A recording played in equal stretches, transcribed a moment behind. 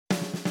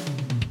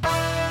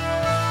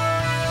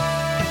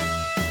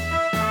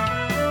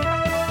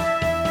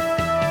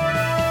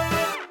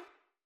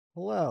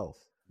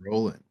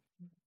Rolling.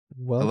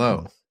 Welcome.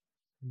 Hello.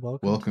 Welcome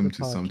to the Welcome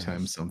to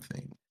Sometimes podcast.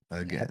 Something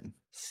Ep- again.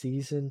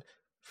 Season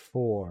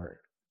 4,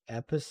 Is this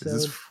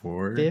episode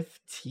for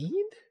 15?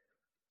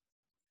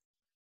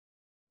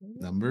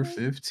 number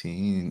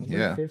 15? Number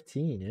Yeah.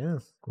 15, yeah.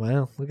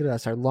 Wow, look at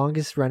us. Our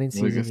longest running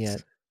season August.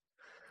 yet.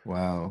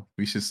 Wow.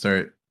 We should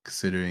start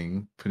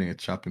considering putting a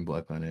chopping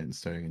block on it and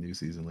starting a new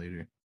season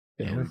later.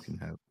 That way Yeah. we can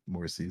have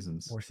more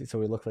seasons. So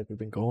we look like we've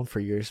been going for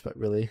years, but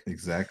really,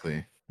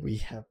 Exactly. we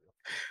have.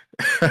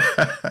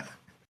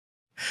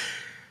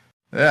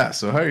 Yeah,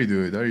 so how are you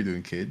doing? How are you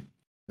doing, kid?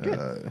 Good.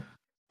 Uh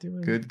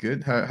Doing.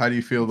 good. How do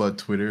you feel about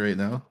Twitter right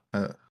now?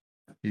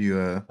 You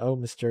Oh,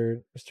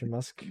 Mr.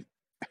 Musk.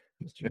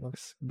 Mr.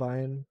 Musk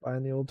buying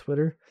the old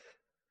Twitter.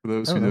 For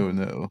those I who don't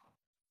know. don't know,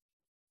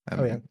 I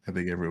Oh, yeah. mean, I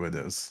think everyone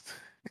knows.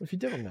 If you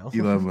don't know.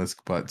 Elon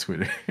Musk bought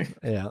Twitter.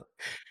 Yeah.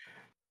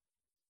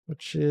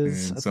 Which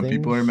is And a some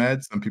people thing. are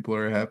mad, some people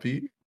are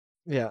happy.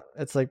 Yeah,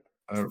 it's like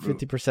I don't know.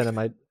 50% of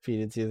my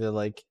feed. It's either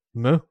like,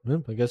 meh,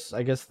 I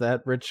guess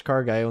that rich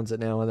car guy owns it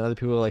now, and other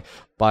people are like,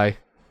 bye,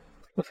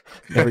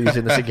 never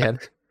using this again.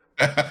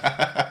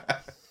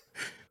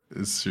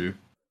 It's true.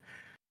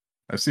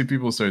 I've seen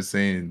people start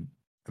saying,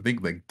 I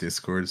think like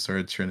Discord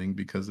started trending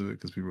because of it,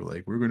 because people were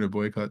like, we're going to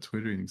boycott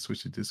Twitter and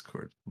switch to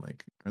Discord. I'm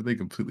like, are they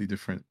completely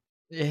different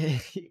yeah,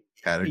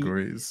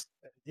 categories?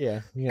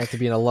 you have to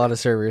be in a lot of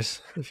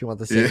servers if you want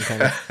the same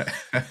kind of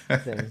Yeah.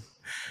 thing.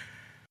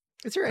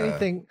 Is there uh,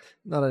 anything,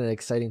 not an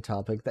exciting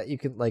topic, that you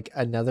can like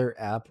another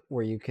app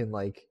where you can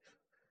like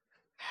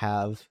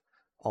have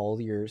all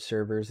your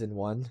servers in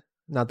one?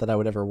 Not that I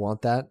would ever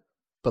want that,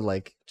 but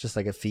like just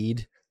like a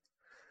feed.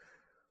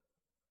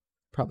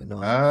 Probably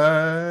not.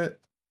 uh,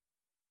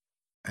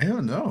 I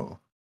don't know.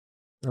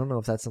 I don't know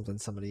if that's something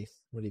somebody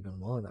would even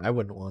want. I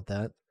wouldn't want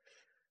that,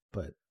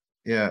 but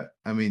Yeah,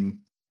 I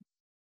mean,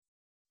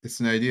 it's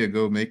an idea.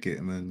 Go make it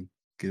and then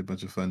get a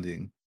bunch of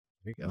funding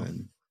there you and go.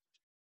 then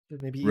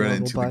Maybe run it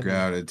Elon will into the buy me.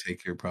 ground and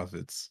take your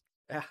profits.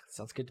 Yeah,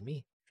 sounds good to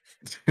me.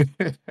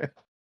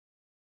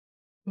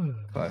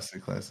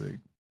 Classic. So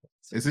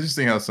It's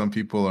interesting how some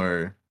people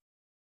are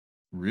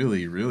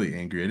really, really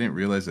angry. I didn't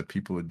realize that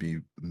people would be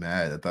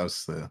mad. I thought it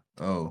was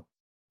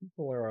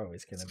people are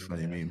always it's gonna a be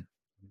funny mad.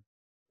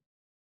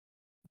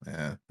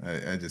 meme.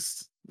 Yeah, I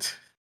just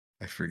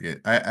I forget.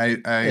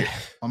 I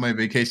on my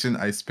vacation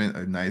I spent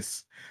a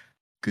nice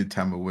good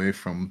time away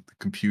from the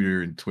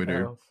computer and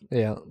Twitter Oh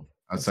yeah,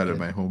 that's outside of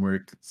good. my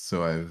homework.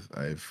 So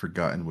I've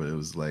forgotten what it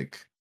was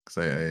like. Cause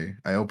I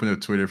opened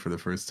up Twitter for the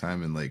first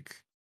time in like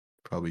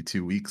probably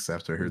 2 weeks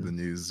after I heard the Mm.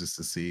 news just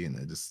to see, and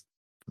I just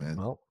man,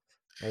 Well,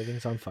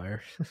 everything's on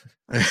fire.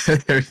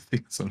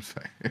 everything's on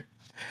fire.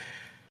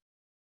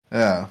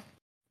 Yeah.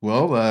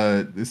 Well,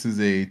 this is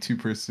a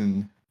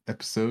two-person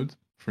episode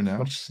for now.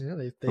 Which yeah,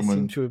 they seem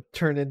Someone to have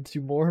turned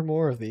into more and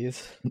more of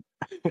these.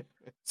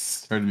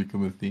 started to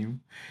become a theme.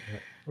 Yeah,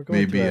 we're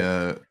going through Maybe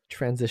a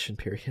transition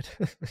period.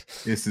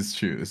 this is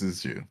true. This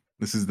is true.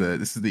 This is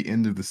the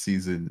end of the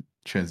season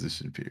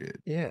transition period.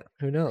 Yeah,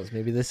 who knows?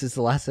 Maybe this is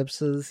the last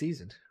episode of the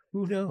season.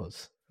 Who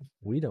knows?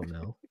 We don't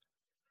know.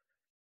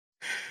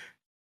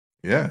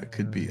 Yeah, it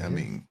could be. I Yeah,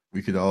 mean,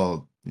 we could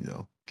all,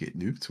 get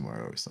nuked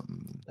tomorrow or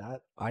something.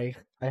 that I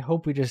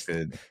hope we just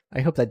Good. I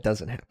hope that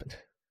doesn't happen.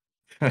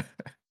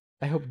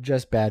 I hope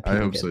just bad I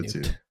people hope get so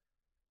nuked. too.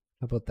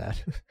 How about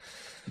that?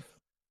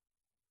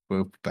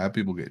 Well, bad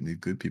people get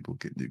nuked, good people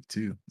get nuked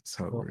too. That's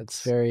how it Well, it's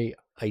works. very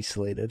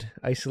isolated.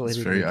 It's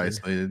Isolated very nuking.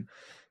 isolated.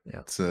 Yeah.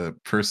 It's a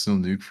personal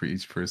nuke for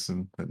each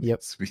person that Yep.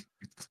 needs to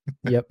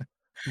be. Yep.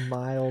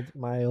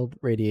 Mild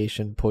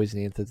radiation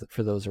poisoning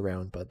for those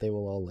around, but they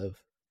will all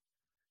live.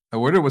 I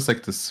wonder what's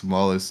like the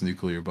smallest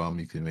nuclear bomb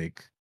you can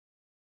make.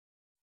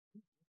 I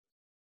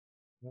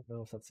don't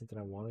know if that's something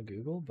I want to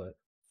Google, but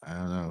I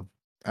don't know.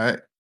 I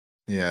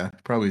Yeah,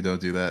 probably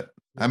don't do that.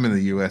 I'm in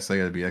the US, I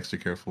gotta be extra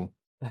careful.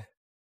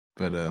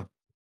 But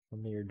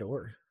from your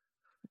door.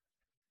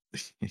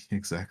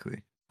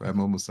 exactly. But I'm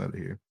almost out of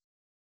here.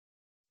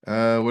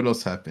 What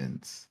else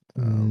happened?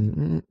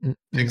 Pixel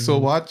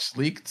Mm-mm-mm-mm. Watch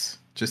leaked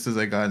just as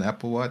I got an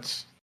Apple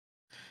Watch.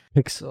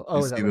 Pixel. You Oh,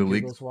 is see that the like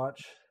leak? Google's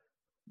watch?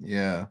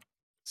 Yeah.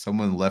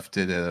 Someone left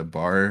it at a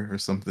bar or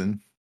something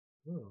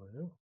Oh,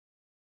 yeah.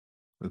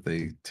 that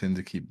they tend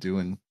to keep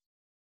doing.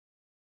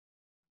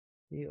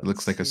 Yeah, It let's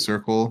looks like a see.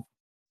 circle.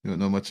 You don't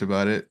know much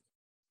about it,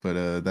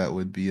 but that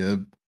would be a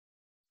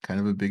kind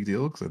of a big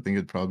deal because I think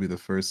it'd probably be the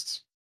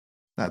first,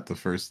 not the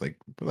first, like,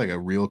 but like a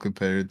real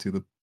competitor to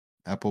the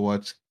Apple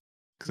Watch.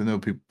 Because I know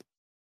people.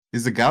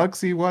 Is the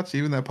Galaxy Watch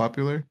even that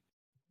popular?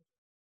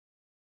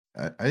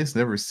 I just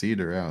never see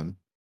it around.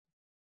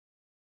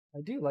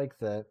 I do like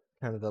the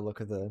kind of the look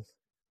of the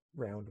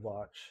round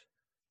watch,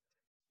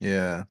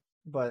 Yeah,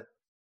 but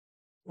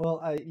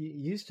well, you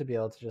used to be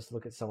able to just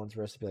look at someone's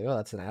wrist and be like, "Oh,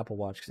 that's an Apple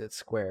Watch because it's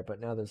square." But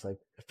now there's like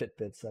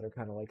Fitbits that are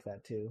kind of like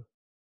that too.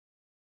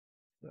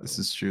 this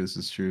So, is true. This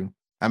is true.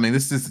 I mean,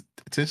 this is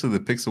potentially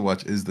the Pixel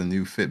Watch is the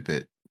new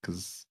Fitbit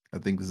because I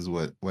think this is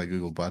why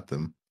Google bought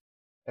them.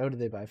 oh, did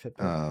they buy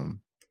Fitbit?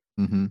 Um,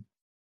 hmm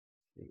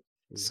See,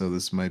 see. So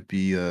this might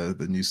be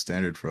the new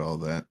standard for all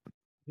that.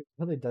 It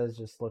really does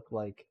just look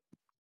like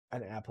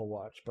an Apple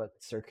Watch, but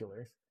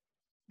circular.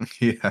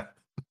 Yeah.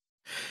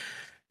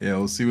 Yeah,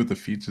 we'll see what the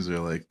features are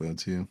like though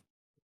too.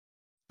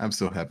 I'm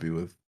so happy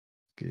with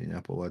getting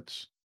Apple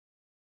Watch.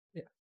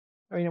 Yeah.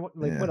 I mean, what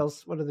Yeah.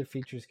 else? What other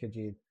features could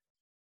you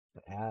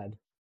add,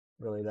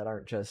 really, that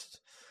aren't just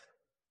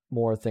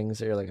more things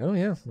that you're like, oh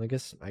yeah,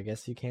 I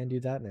guess you can do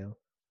that now.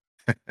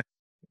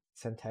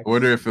 Send I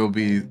wonder text, if it'll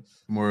be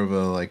calls, more of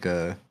a like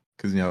a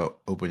because you know how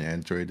open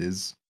Android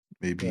is.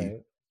 Maybe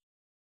right?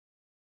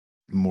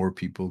 more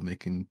people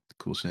making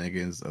cool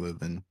shenanigans other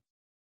than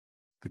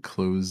the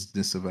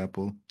closedness of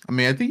Apple. I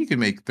mean, I think you can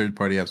make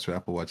third-party apps for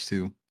Apple Watch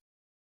too.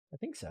 I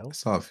think I so.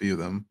 saw a few of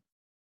them,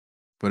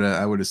 but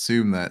I would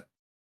assume that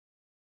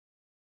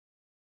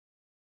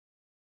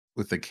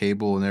with the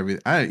cable and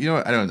everything, you know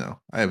what? I don't know.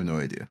 I have no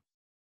idea.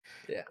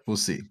 Yeah. We'll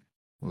see.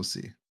 We'll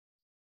see.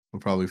 We'll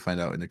probably find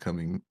out in the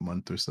coming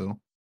month or so.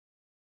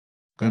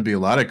 Going to Yeah. be a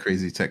lot of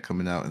crazy tech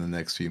coming out in the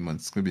next few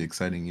months. It's going to be an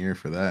exciting year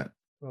for that.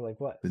 Or like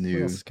what? The What else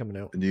new, is coming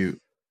out? the new,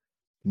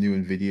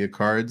 new Nvidia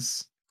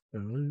cards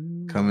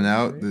coming Right,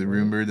 out. right, The right.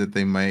 rumor that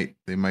they might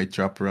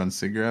drop around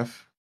SIGGRAPH,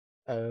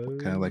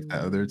 kind of like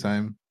that other Oh,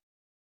 time.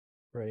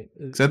 right.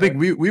 Because I think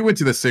we went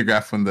to the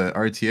SIGGRAPH when the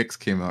RTX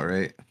came out,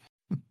 right?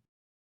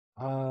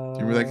 Do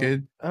you remember that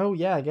kid? Oh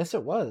yeah, I guess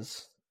it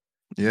was.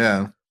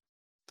 Yeah,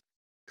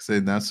 because they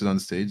announced it on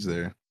stage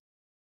there.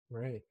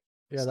 Right.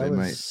 Yeah, So that they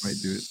might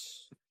do it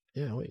was.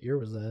 Yeah, what year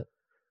was that?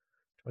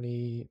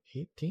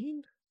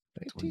 2018?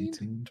 19?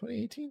 2018.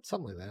 2018?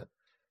 Something like that.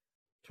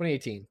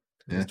 2018. It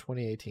was Yeah,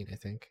 2018, I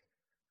think.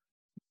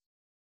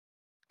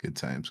 good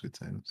times, good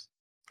times.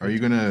 Are Good you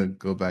times. gonna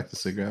go back to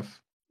SIGGRAPH?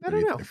 I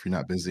don't know. If you're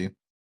not busy?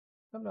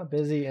 I'm not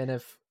busy, and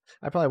if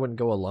I probably wouldn't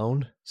go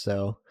alone,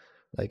 so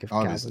like if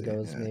Calvin Obviously,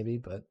 goes, yeah. maybe,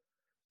 but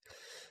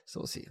so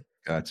we'll see.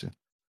 Gotcha.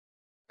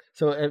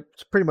 So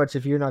it's pretty much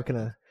if you're not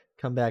gonna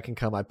come back and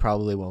come, I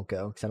probably won't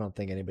go because I don't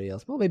think anybody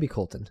else. Well, maybe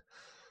Colton.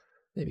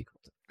 Maybe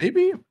Colton.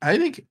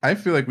 Maybe I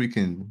feel like we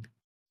can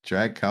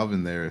drag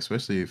Calvin there,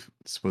 especially if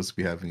it's supposed to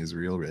be having his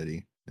reel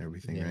ready and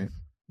everything, Yeah, right?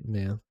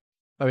 yeah.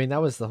 I mean,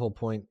 that was the whole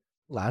point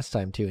last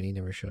time too, and he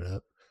never showed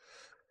up.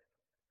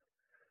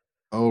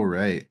 Oh,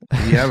 right. Did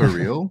he have a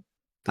reel?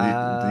 Did he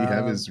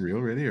have um, his reel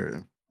ready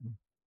or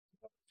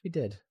he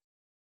did.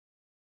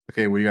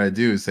 okay, what you gotta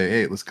do is say,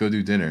 hey, let's go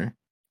do dinner.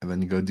 And then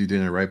you go do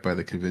dinner right by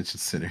the convention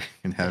center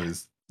and have Yeah,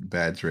 his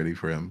badge ready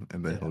for him,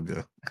 and then yeah. he'll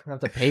go. I have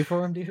to pay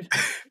for him, dude.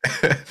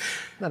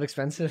 Not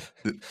expensive.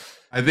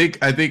 I think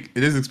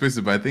it is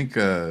expensive, but I think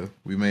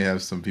we may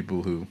have some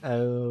people who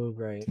Oh,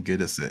 right, can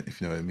get us it, if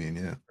you know what I mean.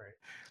 Yeah. right.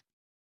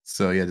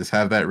 So yeah, just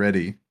have that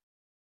ready.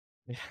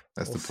 Yeah,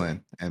 That's we'll the see.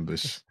 plan.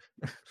 Ambush.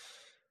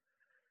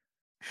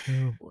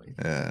 Oh boy.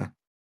 Yeah.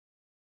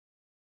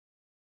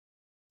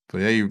 But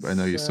yeah, I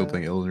know It's you're still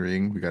playing Elden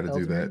Ring. We got to do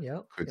Elden Ring. that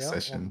Yep, quick yep. Well,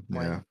 session.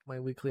 my Yeah. my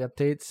weekly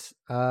updates.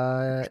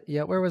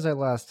 Yeah. Where was I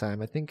last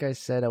time? I think I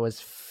said I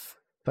was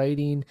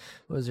fighting.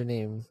 What was her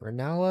name?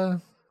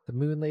 Renala, the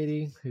Moon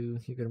Lady, who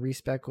you can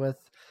respec with.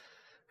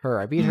 Her.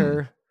 I beat Mm.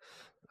 her.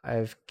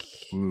 I've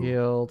Ooh.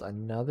 killed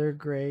another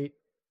great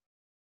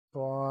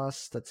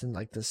boss that's in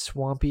like the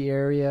swampy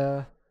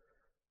area.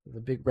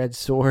 The big red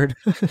sword.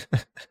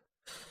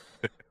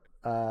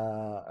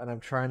 And I'm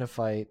trying to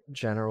fight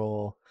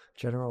General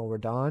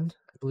Radon,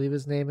 I believe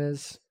his name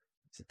is.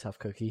 He's a tough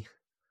cookie,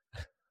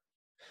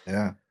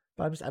 Yeah.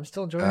 but I'm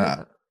still enjoying it.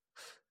 Uh,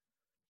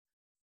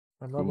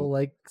 I'm level cool.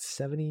 like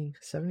 70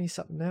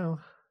 something now,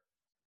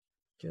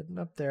 getting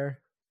up there.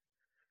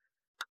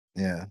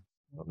 Yeah.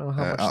 I don't know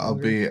how much I'll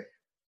longer.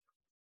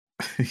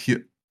 be.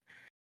 you,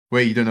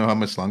 wait, you don't know how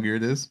much longer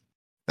it is?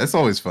 That's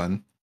always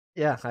fun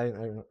Yeah, I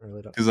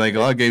really don't. because like a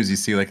lot of games, you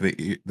see like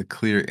the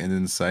clear end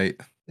in sight,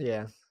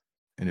 Yeah,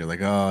 and you're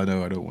like, oh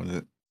no, I don't want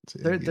it to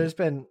end yet. there's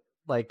been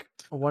like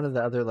one of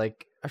the other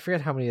like I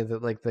forget how many of the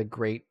like the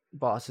great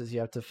bosses you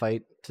have to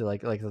fight to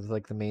like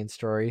the main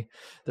story.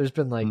 There's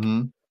been like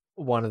Hmm.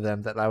 one of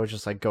them that I was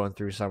just like going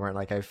through somewhere and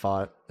like I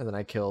fought and then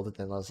I killed and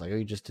then I was like, oh,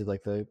 you just did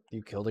like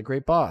you killed a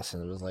great boss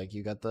and it was like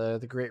you got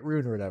the great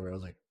rune or whatever. I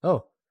was like,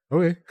 oh,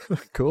 okay,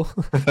 cool.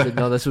 Didn't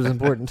know this was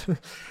important.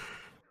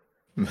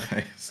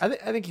 Nice. I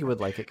think you would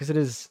like it because it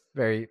is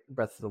very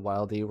Breath of the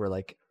Wildy. Where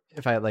like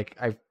if I like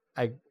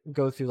I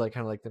go through like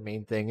kind of like the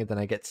main thing and then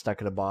I get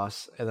stuck at a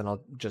boss and then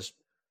I'll just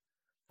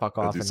fuck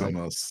I'll off do and like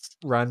something else.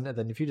 run and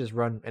then if you just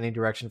run any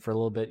direction for a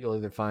little bit, you'll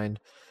either find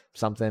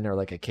something or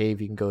like a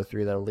cave you can go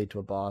through that'll lead to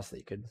a boss that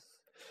you could.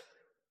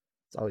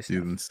 It's always Do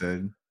stuff.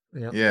 instead.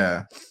 Yep.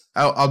 Yeah.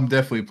 I'm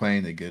definitely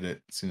planning to get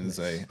it as soon as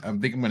Nice.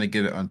 I'm think I'm gonna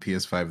get it on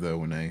PS5 though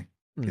when I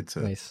get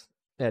to Nice.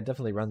 Yeah, it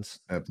definitely runs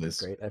that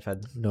place. great. I've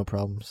had no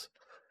problems.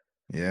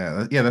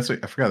 Yeah, yeah. That's what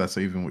I forgot. That's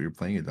even what you're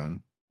playing it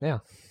on. Yeah.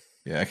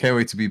 Yeah, I can't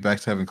wait to be back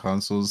to having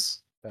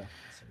consoles. Oh,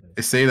 so They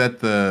nice. say that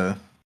the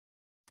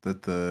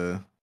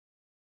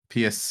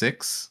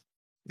PS6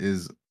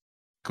 is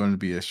going to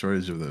be a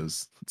shortage of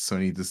those.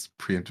 Sony just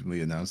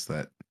preemptively announced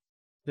that.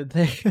 Did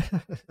they?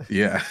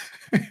 Yeah.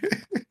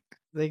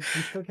 You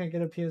still can't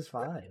get a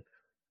PS5.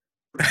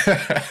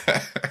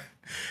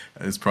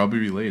 It's probably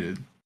related.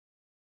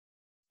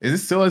 Is it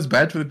still as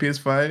bad for the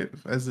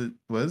PS5 as it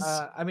was?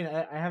 I mean,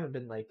 I haven't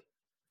been like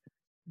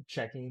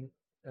checking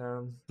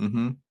um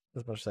Mm-hmm.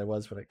 as much as I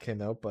was when it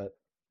came out, but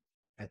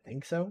I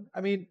think so.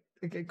 I mean,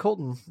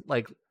 Colton,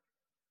 like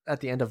at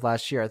the end of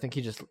last year, I think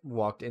he just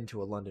walked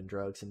into a London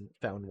Drugs and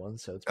found one,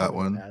 so it's Got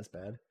probably not one. as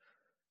bad.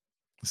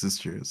 This is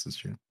true. This is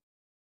true.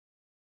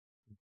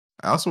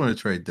 I also want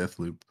to try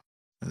Deathloop.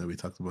 I know we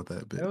talked about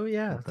that a bit Oh in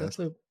yeah, the past.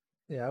 Deathloop.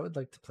 Yeah, I would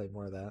like to play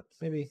more of that.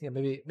 Maybe, yeah,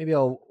 maybe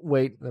I'll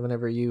wait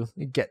whenever you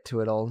get to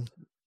it. I'll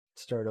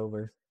start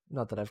over.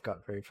 Not that I've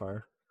got very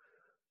far,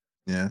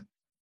 Yeah.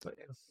 but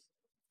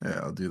yeah. Yeah,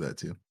 I'll do that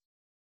too.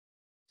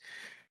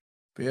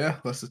 But yeah,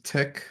 lots of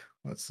tech,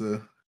 lots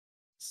of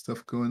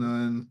stuff going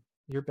on.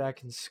 You're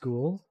back in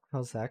school.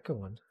 How's that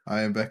going?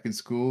 I am back in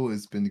school.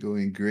 It's been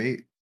going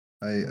great.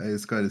 I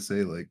just gotta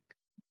say, like,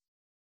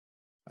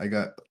 I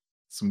got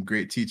some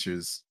great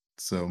teachers.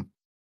 So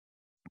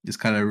it's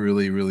kind of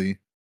really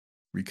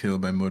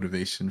rekindled my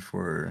motivation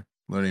for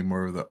learning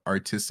more of the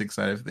artistic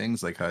side of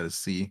things, like how to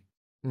see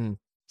Mm.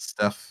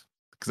 stuff.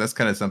 Because that's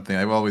kind of something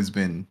I've always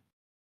been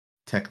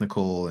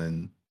technical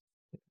and,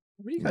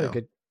 Well, you you got a know,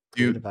 good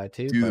do creative eye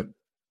too, but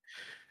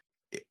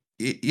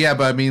do yeah,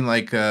 but I mean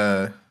like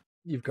you've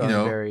you gone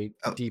know, very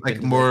deep like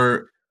into the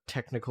more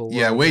technical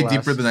yeah, world the way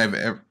deeper than last. I've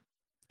ever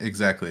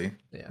exactly.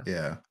 Yeah.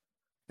 Yeah.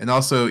 And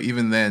also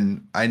even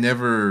then I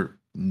never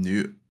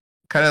knew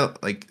kind of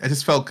like I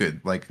just felt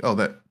good. Like, oh,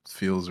 that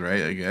feels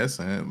right, I guess.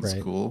 And it was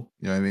Right. cool.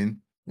 You know what I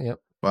mean? Yep.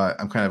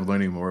 But I'm kind of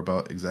learning more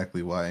about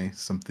exactly why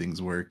some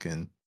things work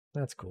and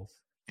That's cool.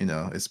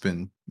 it's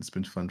been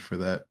fun for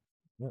that.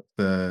 Yep.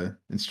 The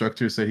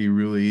instructor said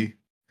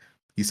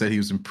he said he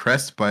was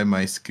impressed by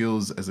my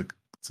skills as a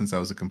since I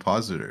was a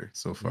compositor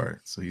so Mm.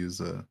 far. So he was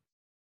a,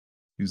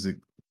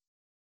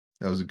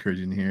 that was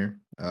encouraging to hear.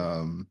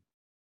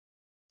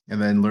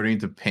 And then learning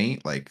to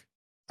paint, like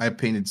I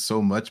painted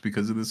so much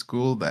because of the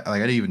school that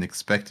like I didn't even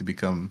expect to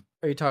become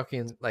Are you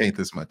talking paint like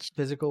this much.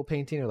 physical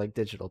painting or like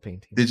digital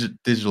painting?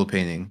 Digital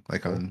painting,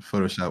 like Cool. on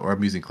Photoshop, or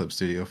I'm using Clip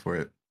Studio for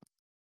it.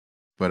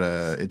 But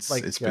it's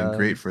Like been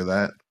great for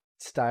that.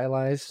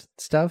 stylized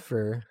stuff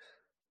or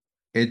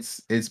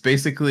It's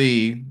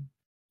basically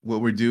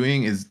what we're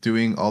doing is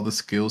doing all the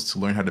skills to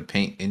learn how to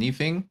paint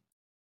anything.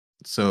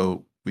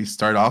 So we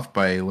start off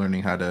by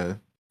learning how to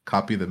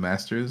copy the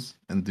masters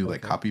and do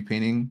like okay. copy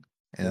painting,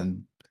 Yep.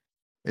 and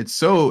it's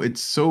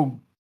so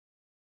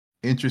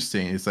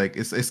interesting. It's like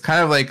it's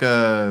kind of like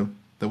the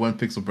one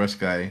pixel brush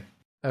guy.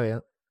 Oh yeah.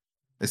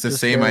 It's the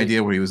Just same very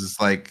idea where he was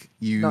just like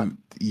not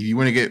you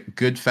want to get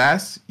good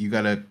fast, you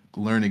got to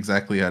learn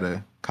exactly how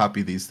to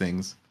copy these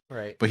things.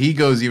 right. But he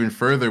goes even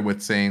further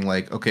with saying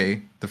like,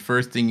 okay, the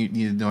first thing you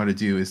need to know how to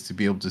do is to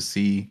be able to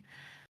see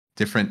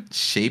different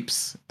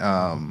shapes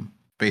Mhm.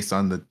 based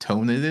on the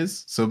tone it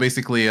is. So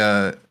basically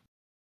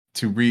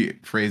to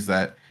rephrase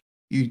that,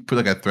 you put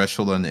like a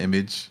threshold on the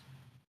image,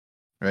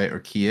 right? Or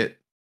key it.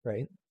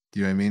 Right. Do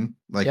you know what I mean?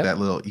 Like Yep. that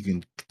little you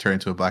can turn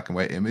into a black and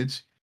white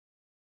image.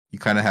 You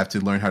kind of have to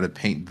learn how to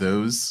paint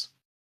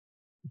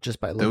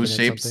Just by those looking at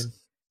shapes something.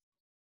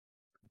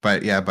 by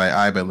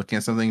eye by looking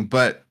at something,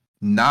 but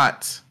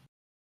not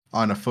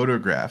on a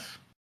photograph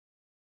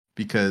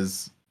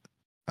because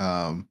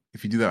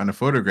if you do that on a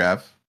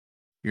photograph,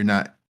 you're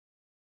not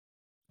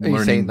Are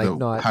you saying learning like the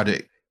not how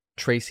to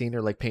tracing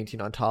or like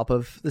painting on top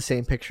of the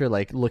same picture,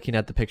 like looking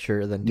at the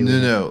picture then doing no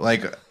it? no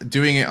like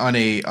doing it on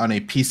a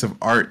piece of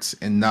art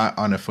and not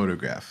on a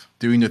photograph.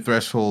 Doing the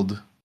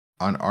threshold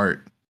on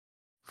art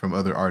from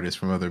other artists,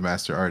 from other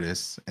master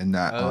artists, and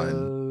not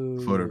on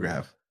Oh.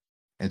 photograph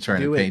and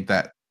trying to Do it paint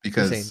that you're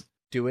saying because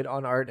do it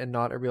on art and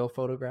not a real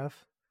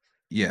photograph?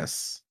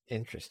 yes,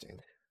 Interesting.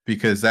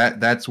 because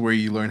that's where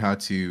you learn how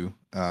to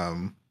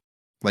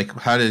like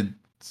how to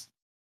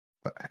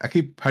I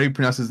keep how do you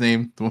pronounce his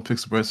name? The one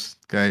pixel brush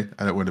guy.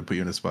 I don't want to put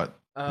you on the spot.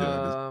 You know,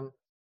 Um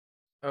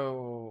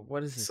oh,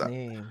 what is his so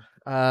name?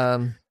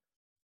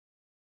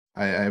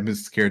 I'm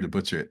just scared to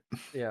butcher it.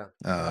 Yeah.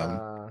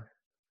 Um,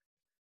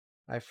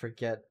 I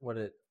forget what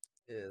it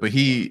is. but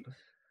Hold on.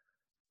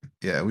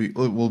 yeah,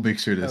 we'll make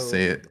sure to Oh,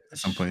 say it at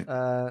some point.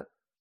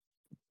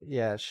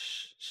 yeah,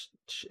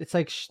 it's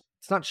like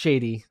it's not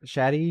shady,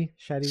 shady.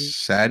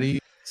 Shaddy,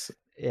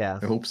 Yeah,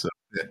 I hope so.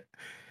 Yeah.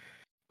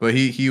 But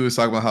he was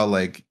talking about how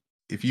like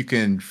if you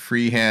can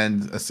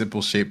freehand a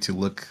simple shape to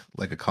look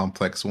like a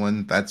complex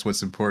one, that's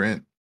what's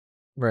important.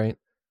 right.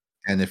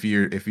 And if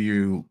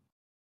you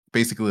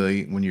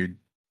basically when you're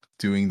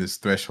doing this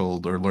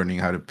threshold or learning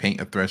how to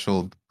paint a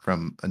threshold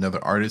from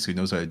another artist who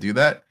knows how to do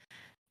that,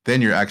 then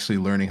you're actually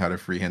learning how to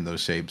freehand those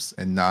shapes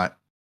and not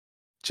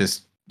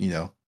just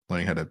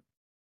learning how to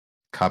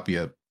copy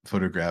a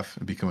photograph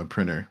and become a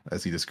printer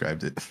as he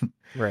described it.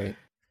 Right.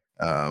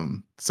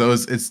 So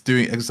it's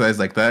doing exercise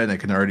like that, and I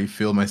can already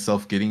feel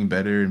myself getting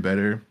better and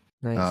better.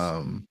 Nice.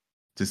 um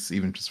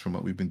just from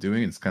what we've been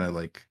doing, it's kind of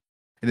like,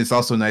 and it's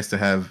also nice to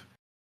have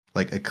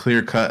like a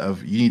clear cut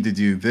of you need to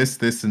do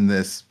this and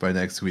this by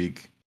next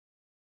week,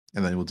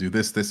 and then we'll do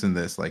this and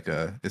this. Like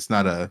it's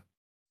not a,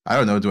 I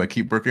don't know, do I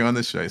keep working on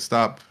this, should I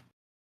stop?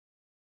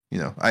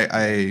 I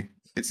Right.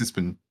 it's just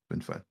been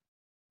fun.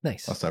 I'll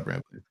Nice. stop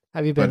rambling.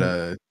 Have you But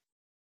been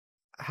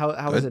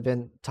how has good. it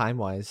been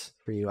time-wise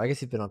for you? I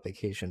guess you've been on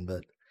vacation,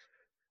 but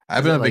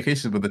I've is been it on like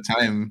vacation, but the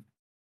time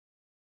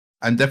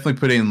I'm definitely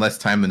putting in less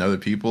time than other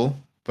people,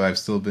 but I've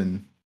still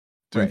been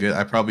doing right. good.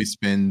 I probably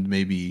spend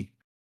maybe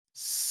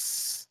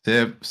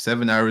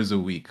 7 hours a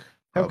week,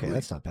 Okay, probably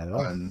that's not bad at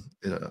all. on.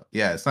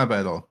 Yeah, it's not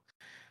bad at all.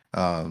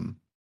 Um,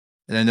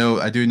 and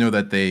I do know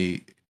that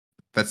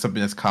that's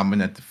something that's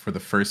common for the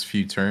first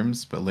few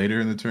terms, but later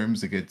in the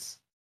terms, it gets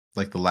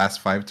like the last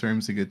 5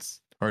 terms, it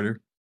gets harder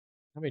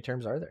How many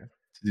terms are there?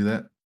 to do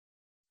that.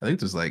 I think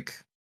there's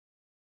like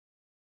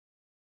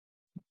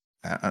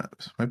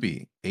might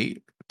be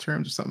 8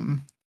 terms or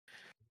something.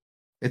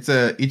 It's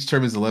each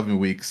term is 11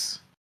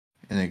 weeks,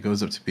 and it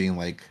goes up to being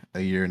like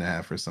a year and a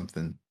half or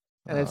something.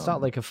 And it's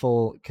not like a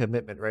full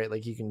commitment, right?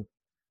 Like you can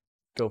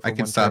go I for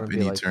can one term stop and be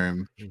any like,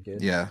 term. "I'm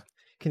good." Yeah,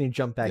 Can you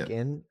jump back yep,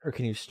 in, or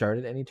can you start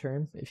at any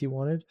term if you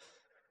wanted?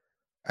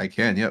 I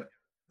can. Yep,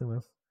 Oh,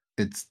 well,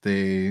 it's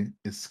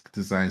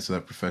designed so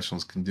that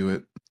professionals can do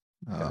it,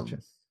 gotcha.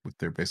 with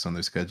their based on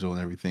their schedule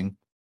and everything.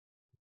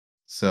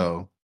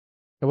 So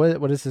And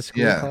what is the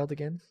school yeah, called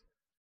again?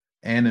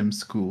 Anim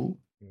School,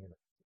 Yeah.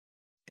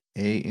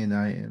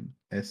 ANIMSCHOOL.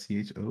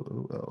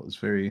 It's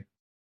very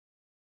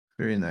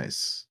very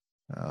nice.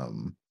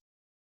 Um,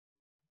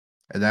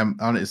 and I'm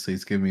honestly,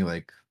 it's giving me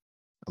like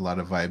a lot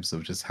of vibes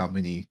of just how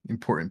many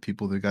important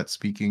people they got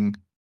speaking,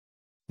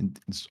 and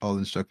all the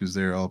instructors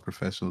there, all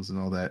professionals and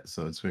all that.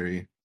 So it's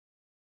very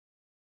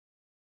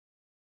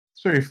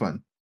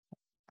fun.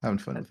 Having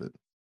fun I, with it.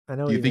 I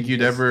know Do you think even you'd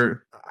just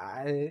ever?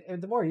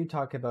 and the more you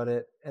talk about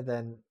it, and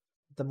then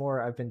the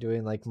more I've been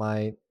doing like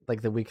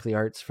the weekly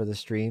arts for the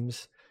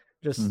streams.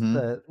 Just Hmm.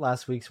 the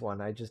last week's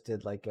one, I just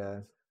did like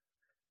a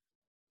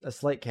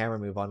slight camera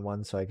move on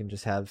one, so I can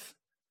just have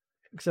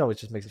because it always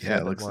just makes it feel Yeah,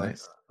 a it bit looks more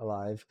nice.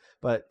 alive.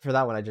 But for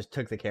that one, I just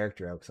took the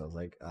character out because I was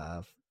like,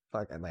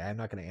 fuck, I'm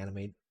not gonna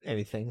animate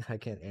anything. I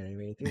can't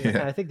animate anything, and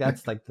Yeah. I think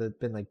that's like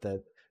been like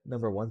the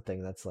number one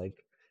thing that's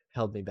like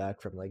held me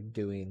back from like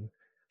doing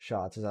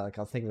shots. Is that like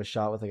I'll think of a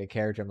shot with like a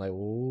character, I'm like,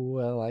 "Ooh,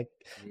 well,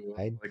 Well,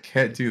 I I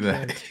can't I do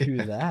can't that.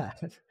 do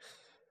that."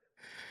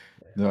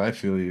 No, I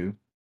feel you.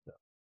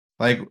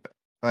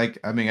 Like,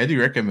 I mean, I do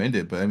recommend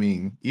it, but I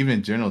mean, even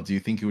in general, do you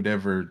think you would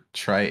ever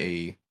try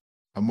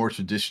a more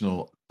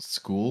traditional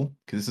school?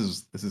 Because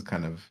this is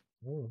kind of,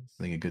 Mm.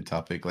 I think, a good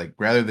topic. Like,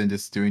 rather than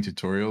just doing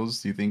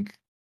tutorials, do you think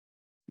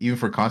even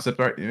for concept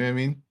art, you know what I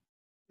mean?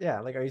 Yeah,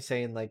 like, are you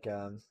saying like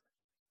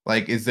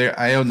Like, is there?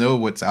 I don't know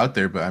what's out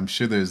there, but I'm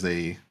sure there's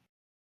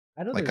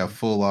I know like there's a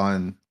full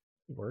on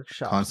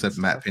workshops and concept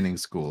matte stuff. painting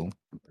school.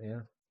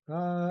 Yeah.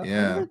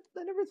 Yeah,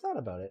 I never thought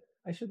about it.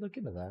 I should look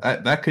into that.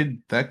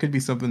 that could be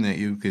something that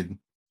you could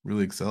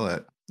really excel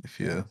at if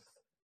Yeah. you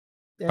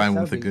Yes, find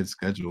that one would with a be good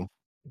schedule.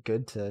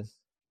 good to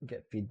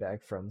get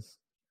feedback from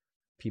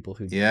people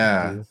who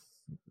Yeah, do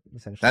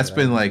essentially that's what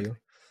I been want to like do.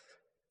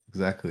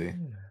 exactly.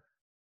 Yeah.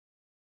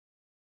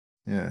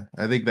 Yeah,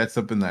 I think that's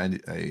something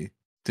that I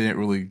didn't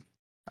really.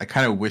 I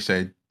kind of wish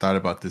I thought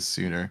about this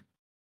sooner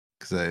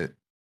because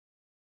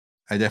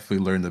I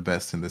definitely learned the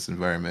best in this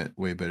environment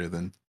way better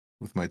than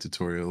with my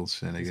tutorials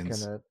Just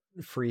kind shenanigans. of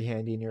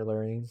freehanding your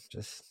learning.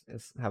 Just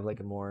have like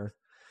a more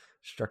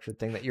structured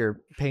thing that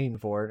you're paying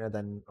for, and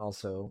then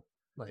also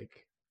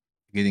like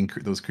Getting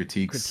those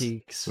critiques is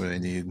critiques. what I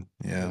need.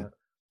 Yeah, Yeah.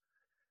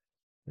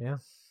 Yeah.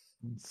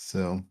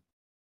 so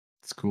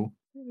it's cool.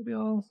 Maybe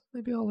I'll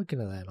look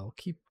into that. I'll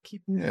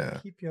Yeah,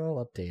 keep you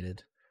all updated.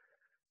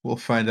 we'll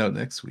find out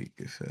next week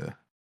if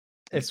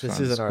If it's this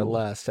found a isn't our school.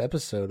 last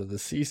episode of the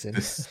season.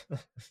 This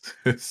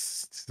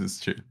this is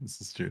true.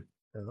 This is true.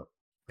 Yeah.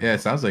 Yeah, it Oh,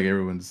 sounds like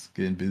everyone's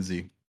getting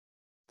busy.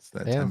 It's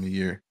that yeah. time of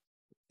year.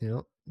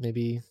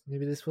 Maybe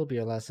this will be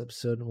our last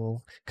episode, and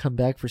we'll come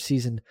back for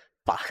season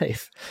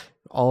 5,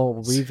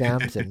 all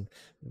revamped and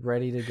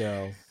ready to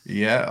go.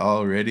 Yeah,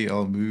 all ready,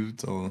 all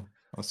moved, all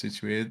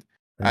situated.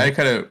 I Yeah.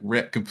 kind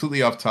of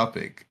completely off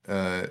topic.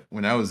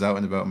 When I was out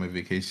and about on my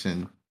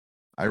vacation,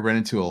 I ran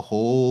into a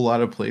whole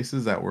lot of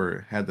places that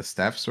had the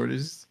staff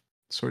Oh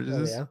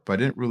shortages, yeah.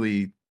 but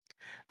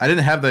I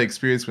didn't have that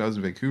experience when I was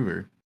in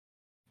Vancouver.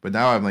 But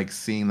now I'm like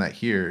seeing that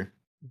here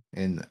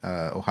in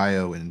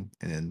Ohio and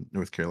in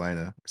North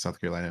Carolina or South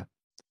Carolina.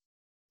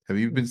 Have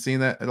you Hmm. been seeing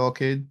that at all,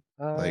 Cade?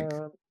 Like,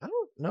 I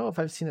don't know if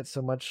I've seen it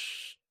so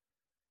much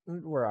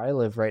where I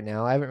live right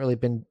now. I haven't really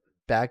been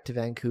back to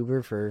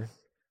Vancouver for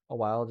a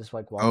while, just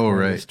like walking oh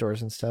around the right,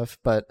 stores and stuff.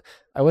 But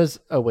I was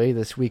away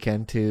this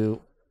weekend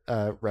to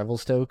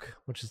Revelstoke,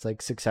 which is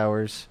like 6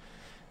 hours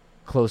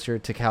closer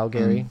to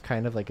Calgary, mm,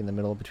 kind of like in the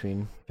middle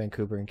between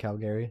Vancouver and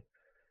Calgary.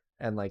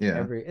 And like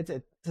yeah. it's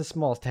a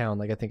small town.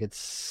 Like I think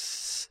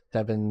it's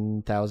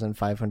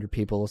 7,500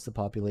 people is the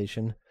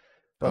population,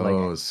 but like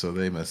Oh, so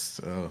they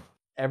must. Oh,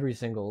 every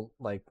single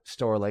like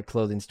store, like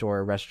clothing store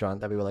or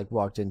restaurant that we were like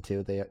walked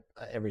into, they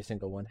every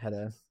single one had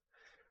a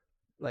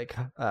like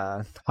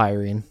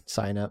hiring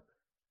sign up.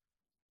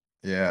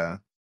 yeah.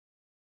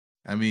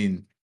 I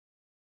mean,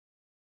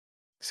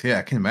 so yeah,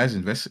 I can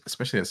imagine,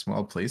 especially at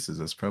small places.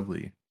 That's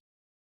probably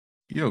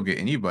you don't get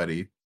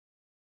anybody.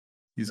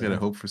 He's got to Yeah.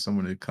 hope for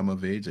someone to come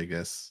of age, I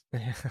guess.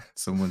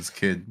 Someone's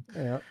kid.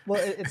 Yeah.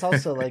 Well, it's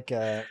also like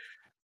I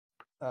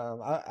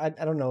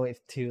don't know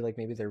if too like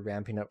maybe they're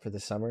ramping up for the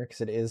summer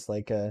because it is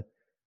like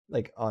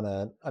on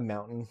a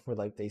mountain where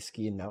like they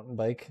ski and mountain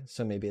bike,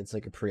 so maybe it's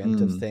like a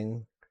preemptive Hmm.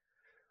 thing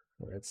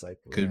where it's like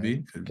we're Could gonna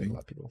be. Could get a be. lot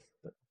of people.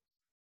 But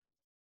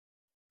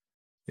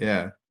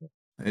Yeah.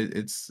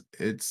 It's.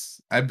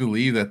 I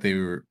believe that they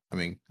were. I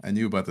mean, I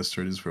knew about the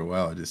shortages for a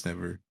while. I just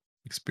never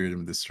experienced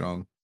them this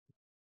strong.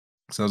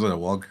 So I was at a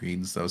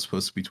Walgreens that was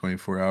supposed to be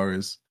 24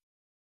 hours,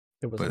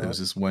 it was but it was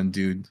not. just one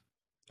dude.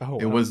 Oh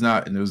It wow. was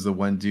not, and it was the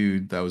one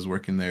dude that was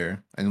working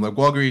there. And like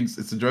Walgreens,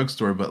 it's a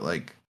drugstore, but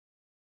like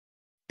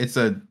it's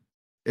a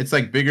it's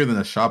like bigger than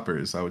a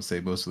Shoppers, I would say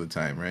most of the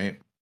time, right?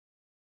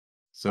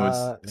 So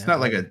it's Man, not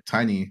like a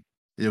tiny.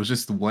 It was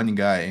just the one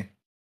guy,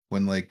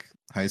 one like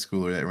high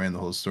schooler that ran the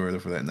whole store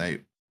for that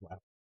night. wow.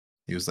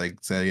 He was like,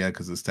 said yeah,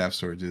 because the staff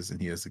shortages, and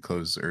he has to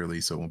close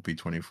early, so it won't be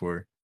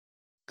 24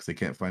 because they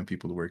can't find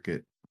people to work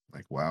it.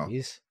 Like, wow,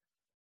 Jeez.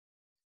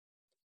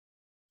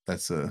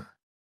 that's a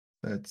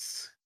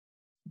that's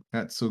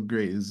not so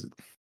great, is it?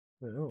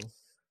 I don't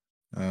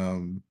know.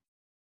 Um,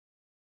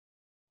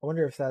 I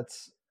wonder if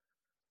that's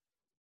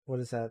what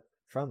is that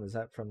from? Is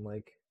that from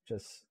like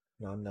just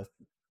not enough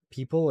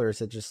people, or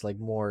is it just like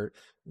more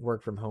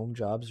work from home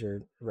jobs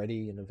are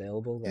ready and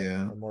available that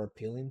yeah, are more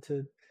appealing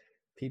to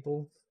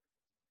people?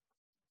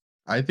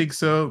 I think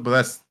so, but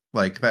that's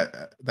like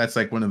that's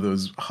like one of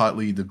those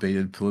hotly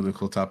debated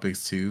political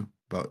topics too,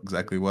 about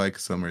exactly why.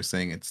 'Cause some are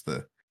saying it's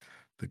the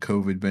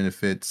COVID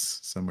benefits,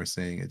 some are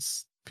saying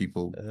it's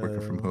people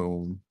working from Oh,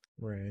 home.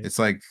 right. It's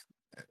like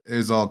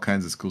there's all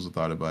kinds of schools of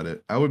thought about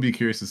it. I would be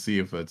curious to see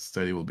if a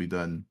study will be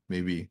done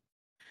maybe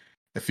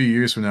a few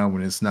years from now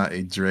when it's not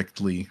a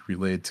directly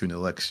related to an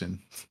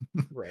election.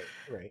 Right,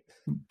 right.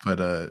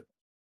 But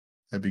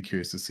I'd be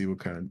curious to see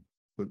what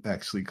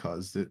actually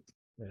caused it.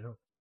 I know.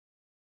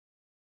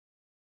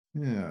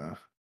 Yeah.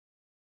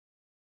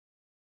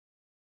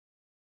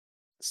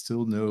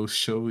 Still no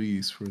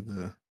showies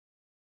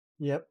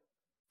Yep.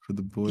 for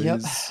the Yep.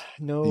 boys.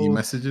 Any No,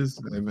 messages?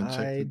 I haven't checked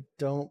it. I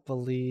don't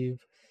believe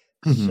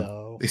Mhm.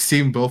 so. They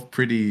seem both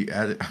pretty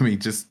I mean,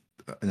 just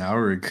an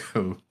hour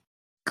ago,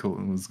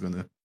 Colton was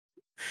gonna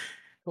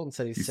Colton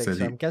said he's he sick, said so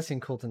he I'm guessing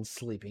Colton's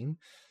sleeping.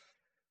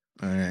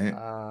 alright.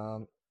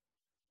 Um,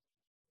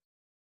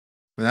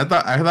 But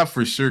I thought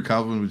for sure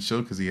Calvin would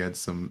show because he had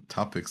some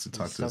topics to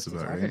talk to us stuff to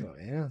about, talk right?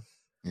 about. Yeah.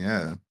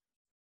 Yeah.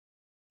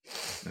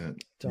 You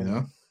Don't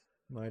know.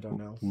 know, I don't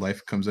know.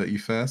 life comes at you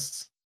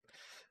fast.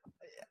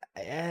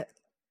 Eh,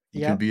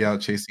 You could yep. be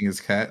out chasing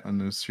his cat on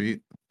the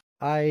street.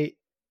 I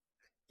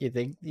you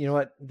think you know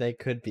what they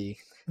could be.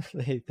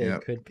 They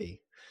Yep. could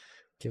be.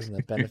 Give them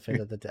the benefit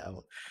of the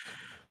doubt.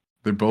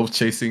 They're both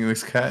chasing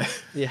this cat.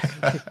 Yeah.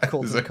 Is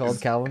Colton that called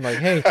his- Calvin like,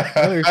 "Hey,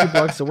 I know you're 2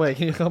 blocks away.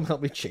 Can you come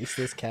help me chase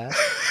this cat?"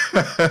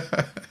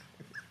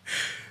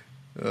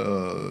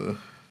 uh,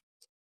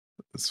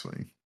 that's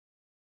funny.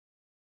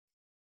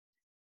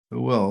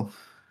 Oh, well,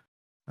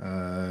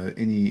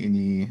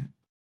 any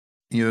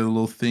other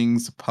little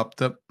things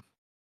popped up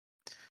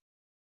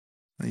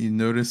that you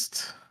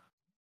noticed?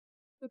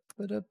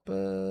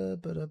 Ba-da-ba,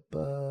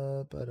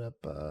 ba-da-ba,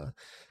 ba-da-ba.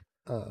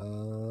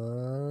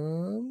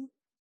 Um.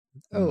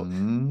 Oh,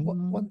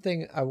 one Mm,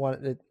 thing I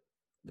wanted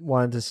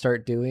to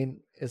start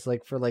doing is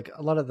like for like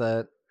a lot of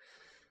the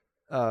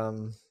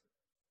um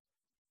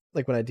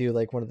like when I do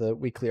like one of the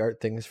weekly art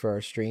things for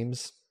our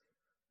streams,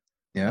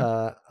 yeah.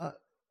 uh, uh,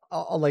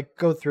 I'll like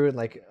go through and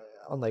like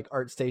on like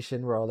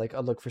ArtStation where I'll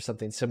look for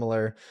something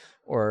similar,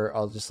 or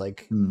I'll just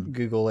like Hmm.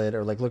 Google it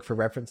or like look for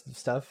reference and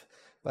stuff.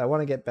 But I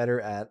want to get better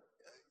at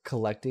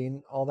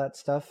collecting all that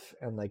stuff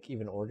and like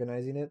even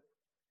organizing it.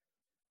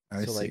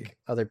 I So see. like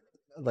other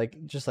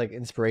like just like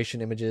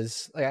inspiration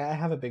images. Like I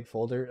have a big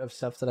folder of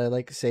stuff that I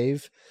like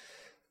save,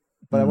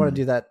 but I want to Hmm.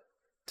 do that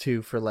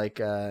too for like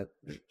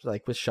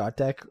with shot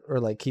deck or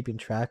like keeping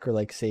track or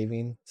like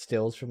saving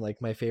stills from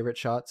like my favorite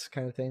shots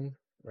kind of thing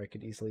where I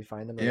could easily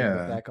find them or like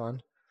look Yeah. back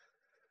on.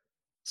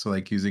 So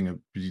like using a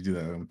did you do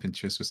that on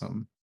Pinterest or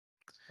something?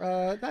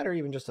 That or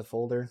even just a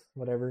folder,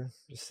 whatever,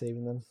 just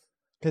saving them.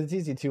 Because it's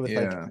easy too with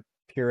like Yeah.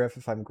 PureIF.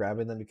 If I'm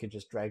grabbing them, you could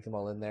just drag them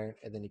all in there,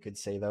 and then you could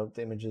save out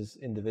the images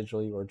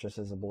individually or just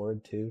as a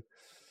board too.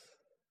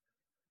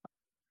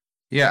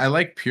 Yeah, I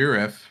like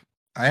PureRef.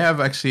 I have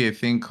actually a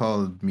thing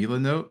called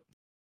Milanote.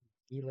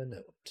 Ela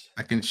note.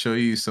 I can show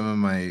you some of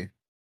my.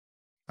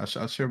 I'll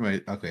share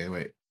my. Okay,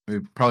 wait.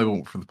 It probably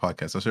won't for the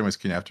podcast. I'll share my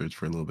screen afterwards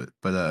for a little bit.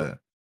 But Cool.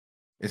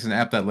 it's an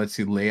app that lets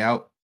you lay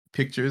out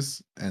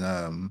pictures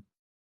and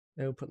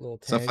No, put little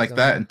stuff tags like on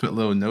that them. and put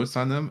little notes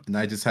on them. And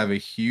I just have a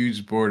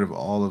huge board of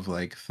all of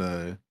like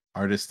the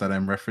artists that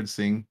I'm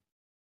referencing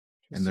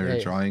and Just their hey,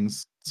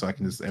 drawings, so I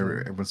can just can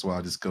every once in a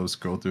while just go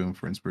scroll through them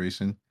for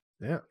inspiration.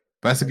 yeah,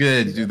 But that's a love good to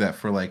idea see to do that. that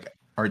for like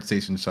art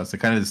station shots. I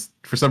kind of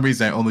for some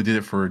reason I only did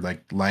it for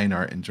like line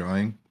art and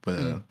drawing, but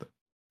Mm,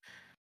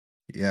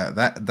 yeah,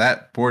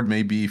 that board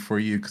may be for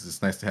you because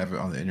it's nice to have it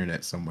on the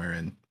internet somewhere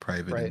and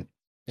private right. and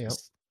Yep.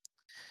 just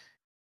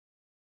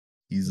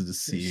easy to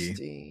see.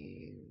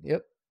 Interesting.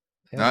 Yep.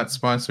 Yeah. Not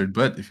sponsored,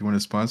 but if you want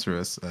to sponsor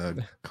us,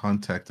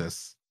 contact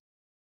us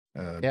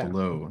Yeah.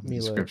 below the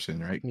Mila,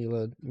 description, right?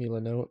 Mila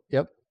note.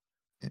 Yep.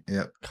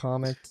 Yep.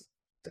 Comment.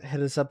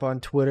 Hit us up on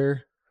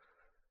Twitter,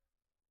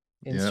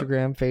 Yep.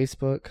 Instagram,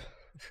 Facebook,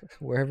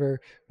 wherever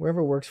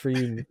works for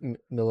you.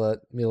 Mila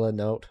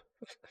note.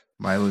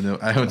 Milo note.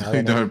 I don't Milo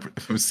even know note.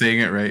 if I'm saying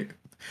it right.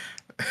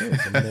 Oh,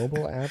 it's a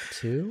mobile app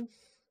too.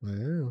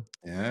 Wow.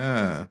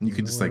 Yeah, you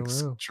can Wow, just like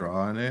wow, wow.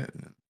 draw on it.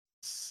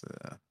 It's,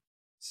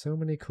 So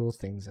many cool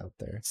things out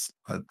there. it's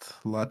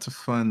lots of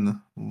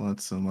fun.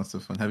 Lots and lots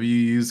of fun. Have you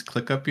used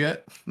ClickUp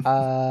yet?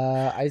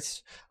 I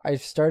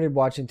started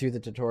watching through the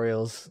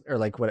tutorials or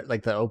like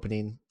the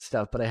opening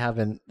stuff, but I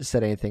haven't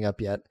set anything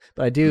up yet.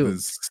 But I With do.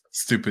 this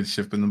stupid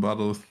ship in the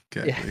bottle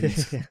cat Yeah.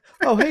 ladies.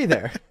 Oh, hey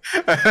there.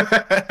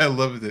 I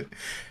loved it.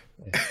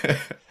 Yeah.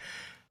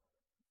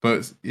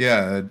 But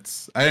yeah,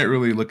 I didn't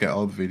really look at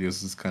all the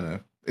videos.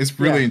 It's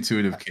really Yeah.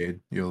 intuitive,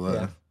 Cade. You'll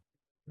Like,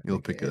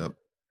 pick it up.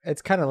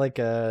 It's kind of like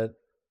a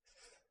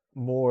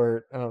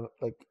more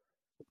like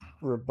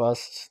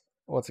robust.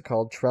 What's it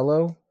called?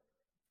 Trello,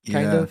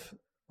 kind Yeah, of,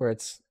 where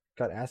it's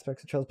got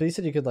aspects of Trello. But you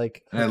said you could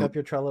like and hook up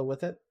your Trello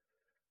with it.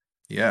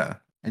 yeah,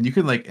 and you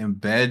can like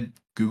embed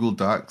Google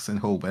Docs and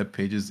whole web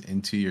pages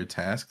into your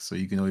tasks, so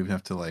you don't even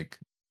have to like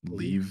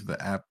leave the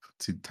app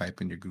to type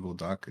in your Google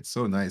Doc. It's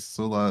so nice.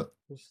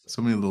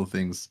 So many little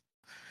things.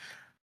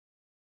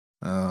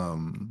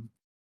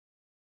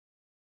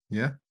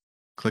 Yeah.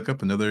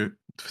 ClickUp, another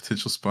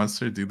potential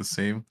sponsor, do the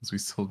same as we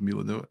sold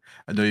Mila Note.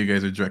 I know you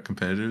guys are direct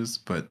competitors,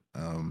 but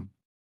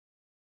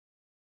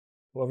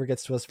Whoever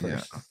gets to us yeah,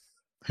 first.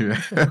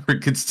 whoever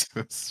gets to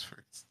us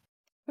first.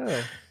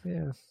 Oh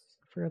yeah,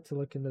 I forgot to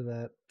look into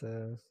that.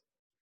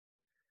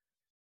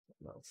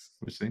 What else?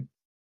 Which thing?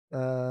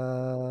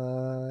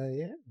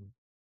 Yeah.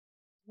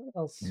 What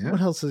else? Yeah.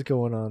 What else is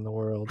going on in the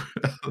world?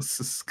 Let's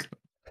just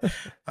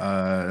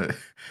I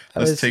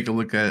let's was. take a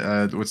look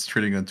at what's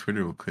trending on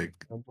Twitter real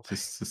quick, Oh boy.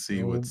 just to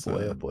see Oh what's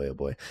boy. Oh boy. Oh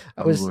boy.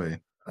 I oh was.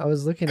 boy. I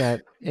was looking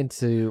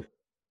into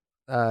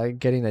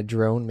getting a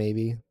drone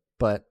maybe,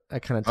 but I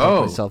kind of talked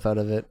Oh, myself out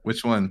of it.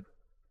 which one?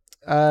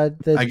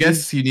 The I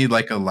guess you need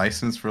like a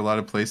license for a lot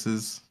of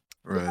places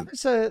or yeah, a I think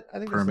there's a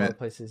lot permit. of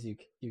places you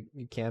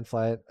can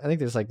fly it. I think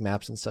there's like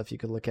maps and stuff you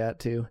could look at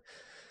too.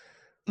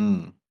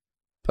 Mm.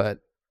 But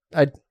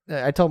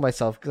I told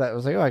myself because I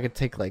was like, oh, I could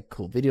take like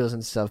cool videos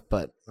and stuff,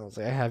 but I was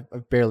like,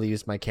 I've barely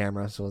used my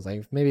camera, so I was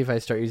like, maybe if I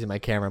start using my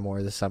camera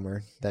more this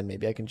summer, then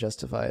maybe I can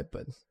justify it.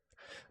 But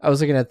I was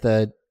looking at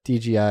the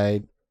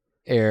DJI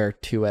Air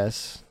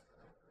 2S.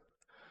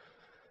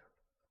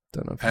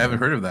 Don't know if I you haven't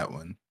know. heard of that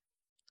one.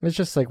 It's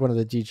just like one of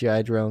the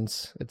DJI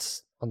drones.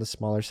 It's on the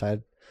smaller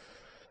side,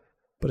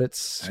 but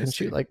it's I can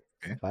see. shoot like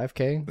Okay.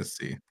 5K. Let's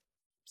see.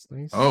 It's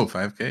nice. Oh,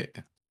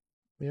 5K.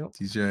 Yep.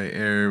 DJI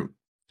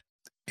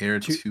Air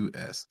 2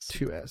 2S.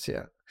 2S,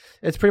 yeah.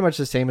 It's pretty much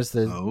the same as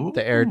the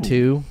Air Oh.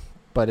 2,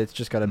 but it's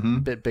just got a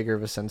Mhm. bit bigger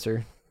of a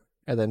sensor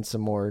and then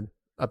some more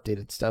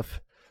updated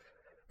stuff.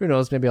 Who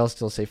knows? Maybe I'll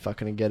still say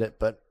fucking and get it,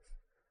 but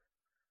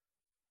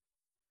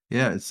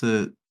Yeah, it's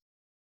a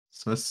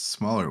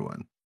smaller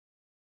one.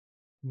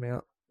 yeah,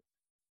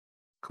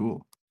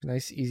 Cool.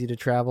 nice, easy to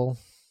travel.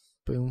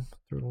 Boom,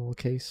 through a little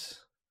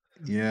case.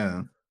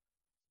 Yeah.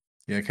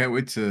 Yeah, I can't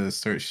wait to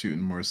start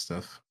shooting more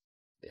stuff.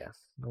 Yeah.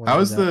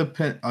 How's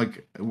the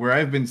like where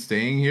I've been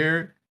staying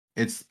here?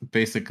 It's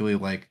basically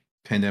like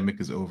pandemic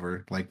is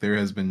over. Like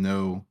there's been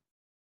no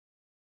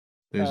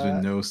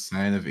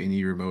sign of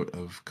any remote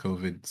of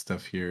COVID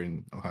stuff here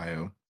in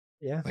Ohio.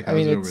 Yeah, Like I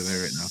mean how's it over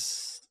there right now?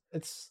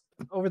 it's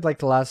over like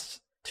the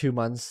last 2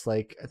 months.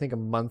 Like I think a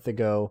month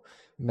ago,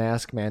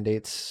 mask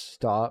mandates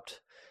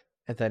stopped,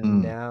 and then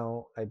Mm.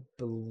 now I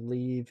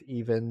believe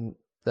even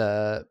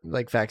the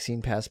like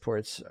vaccine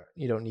passports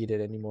you don't need it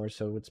anymore.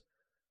 So it's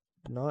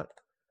not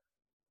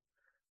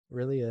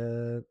really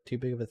too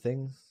big of a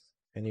thing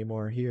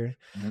anymore here.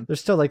 Mhm.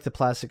 There's still like the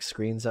plastic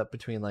screens up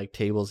between like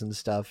tables and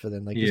stuff, and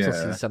then like you still see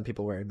Yeah. some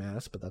people wearing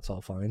masks, but that's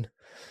all fine.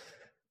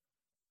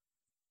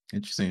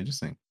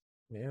 Interesting.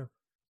 Yeah.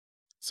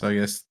 So I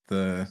guess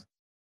And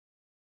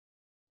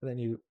then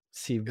you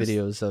see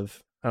videos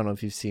of I don't know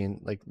if you've seen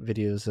like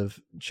videos of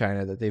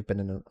China that they've been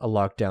in a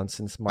lockdown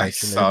since I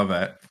March and saw they're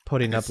that.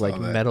 putting I up saw like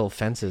that. metal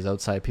fences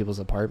outside people's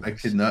I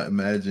apartments. could not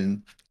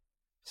imagine.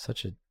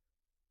 Such a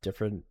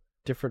different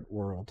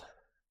world.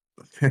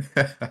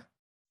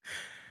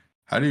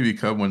 How do you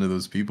become one of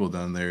those people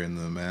down there in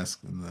the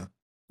mask and the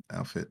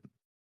outfit?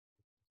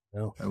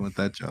 No. I want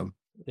that job.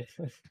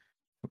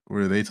 What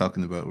are they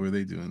talking about? What are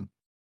they doing?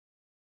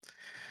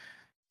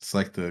 It's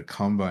like the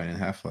Combine in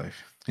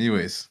Half-Life.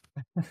 Anyways,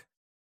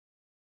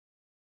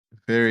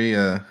 very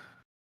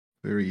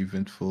very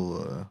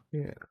eventful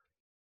Yeah.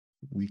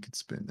 week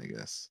it's been, I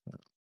guess.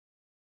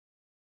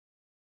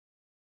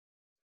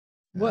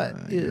 What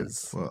Yeah,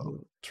 is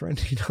well,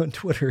 trending on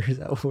Twitter? Is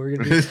that what we're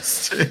gonna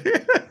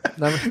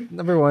do?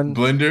 Number one,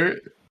 Blender.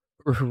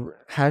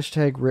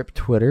 hashtag rip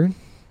Twitter.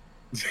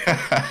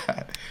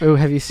 Oh,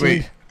 have you seen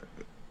Wait.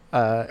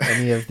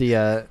 any of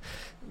the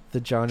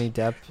the Johnny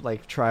Depp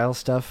like trial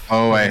stuff.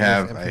 Oh, Like I in those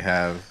have, I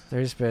have.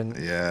 there's been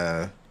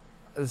Yeah.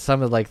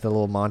 some of like the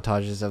little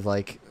montages of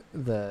like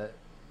the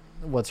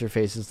what's her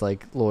face's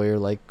like lawyer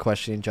like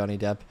questioning Johnny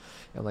Depp,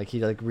 and like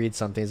he like reads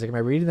something. He's like, "Am I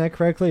reading that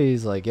correctly?"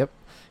 He's like, "Yep."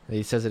 And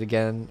he says it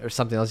again or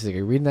something else. He's like, "Are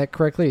you reading that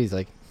correctly?" He's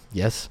like,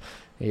 "Yes."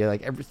 And he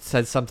like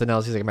said something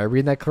else. He's like, "Am I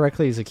reading that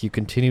correctly?" He's like, "You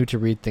continue to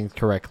read things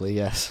correctly."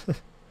 Yes.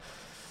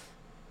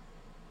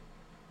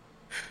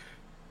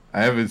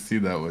 I haven't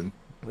seen that one.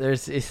 I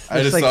there's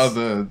just like saw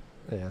the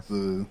yeah.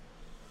 the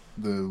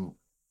the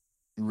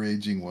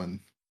raging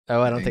one,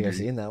 Oh, I the don't think I've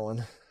angry. seen that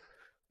one.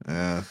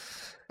 Yeah.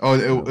 Oh,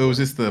 Oh it was boy.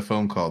 just the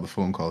phone call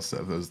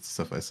stuff. That was the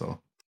stuff I saw.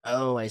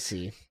 Oh, I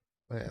see.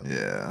 Yeah,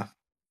 Yeah.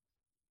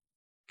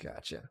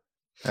 gotcha.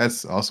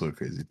 That's also a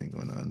crazy thing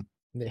going on.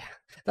 Yeah,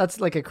 that's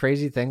like a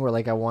crazy thing where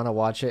like I want to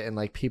watch it and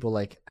like people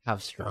like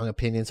have strong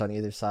opinions on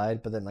either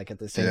side, but then like at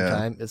the same Yeah.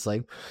 time, it's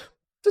like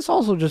this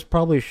also just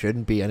probably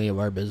shouldn't be any of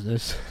our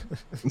business.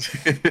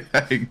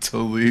 I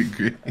totally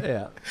agree.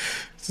 Yeah,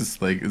 It's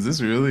just like, is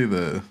this really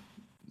the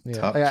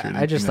yeah. top Like,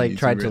 I trending thing just on like YouTube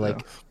tried to right now?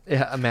 like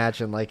yeah,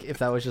 imagine like if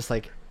that was just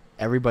like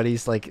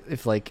everybody's like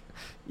if like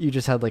you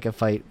just had like a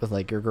fight with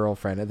like your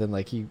girlfriend and then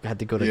like you had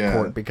to go to Yeah.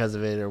 court because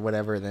of it or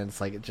whatever, and then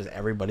it's like it just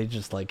everybody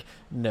just like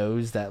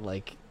knows that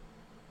like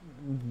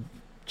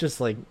just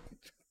like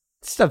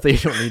stuff that you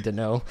don't need to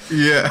know.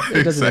 Yeah,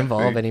 It doesn't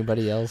involve exactly.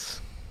 anybody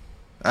else.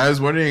 I was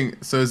wondering,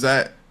 so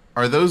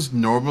are those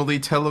normally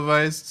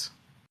televised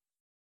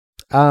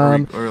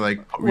Um, or like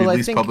well,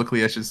 released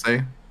publicly, I should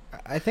say?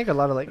 I think a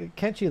lot of like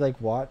can't you like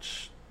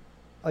watch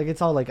like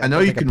it's all like I know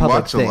it's you like a can public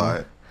watch a thing.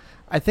 lot.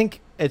 I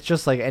think it's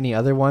just like any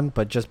other one,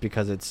 but just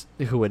because it's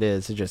who it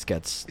is, it just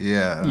gets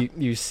Yeah,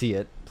 you see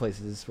it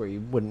places where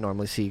you wouldn't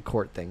normally see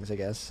court things. I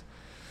guess.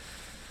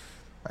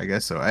 I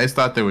guess so. I just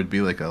thought there would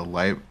be like a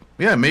live.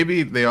 Yeah,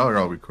 maybe they are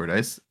all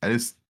recorded.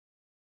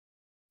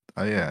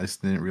 Oh yeah, I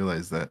just didn't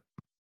realize that.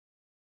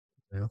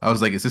 Yeah. I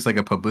was like, is this like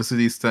a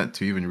publicity stunt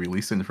to even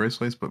release it in the first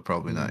place? But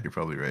probably not. Mm, You're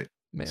probably right.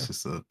 yeah. It's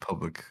just a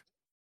public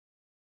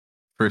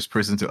first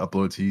person to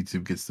upload to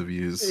YouTube gets the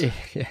views.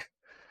 Yeah.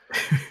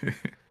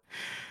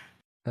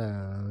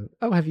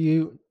 Oh, have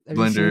you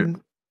Blender.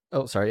 seen?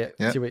 Oh, sorry. Yeah.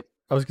 Yeah. See, wait.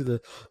 I was gonna.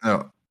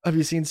 No. Have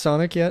you seen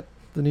Sonic yet?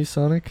 The new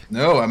Sonic?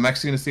 No, I'm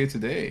actually gonna see it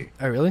today.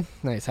 Oh, really?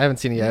 Nice. I haven't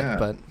seen it yet, Yeah.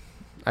 but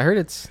I heard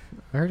it's.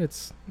 I heard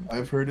it's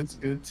I've heard it's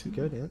good too.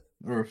 good. Yeah.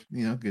 Or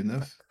good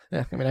enough.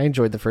 Yeah. I mean, I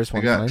enjoyed the first I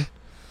one got fine.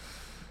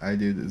 I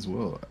did as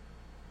well.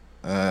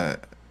 Uh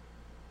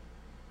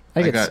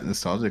I I get. got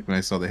nostalgic when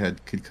I saw they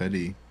had Kid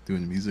Cudi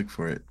doing music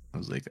for it. I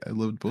was like, I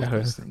loved both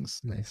those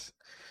things. Nice.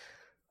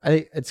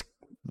 I it's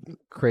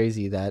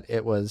crazy that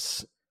it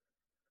was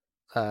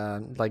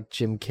like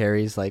Jim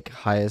Carrey's like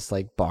highest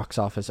like box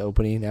office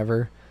opening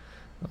ever.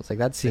 I was like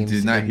that I seems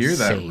did not hear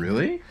that, insane.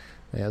 really?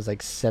 Yeah, it was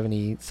like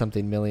 70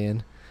 something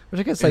million, which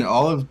I guess In like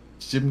all of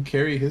Jim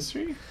Carrey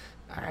history?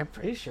 I'm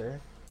pretty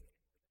sure.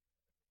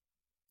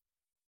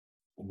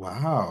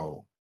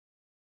 Wow.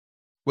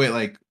 Wait,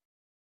 like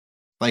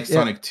Yeah,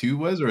 Sonic 2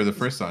 was or the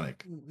first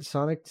Sonic?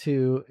 Sonic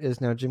 2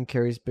 is now Jim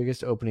Carrey's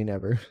biggest opening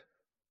ever.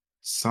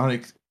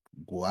 Sonic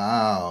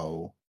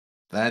wow.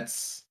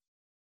 That's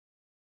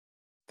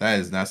that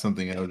is not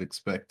something I would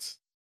expect.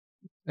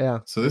 Yeah,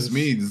 So this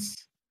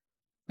means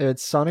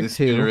it's Sonic this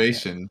 2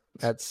 generation.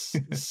 at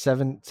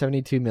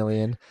 72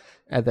 million,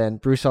 and then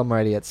Bruce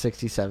Almighty at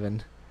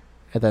 67,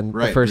 and then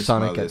the Right, first Bruce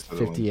Sonic Willis at is the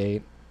other one.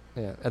 58.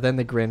 Yeah, and then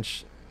the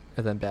Grinch,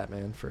 and then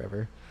Batman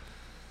Forever.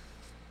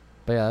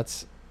 But yeah,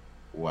 that's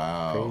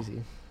Wow.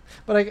 crazy.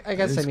 But I That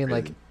guess I is mean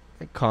crazy.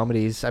 like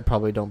comedies, I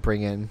probably don't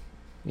bring in,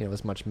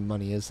 as much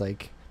money as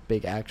like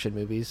big action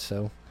movies.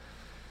 So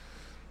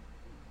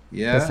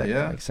I guess Yeah, that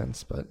yeah. makes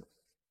sense. But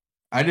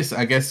I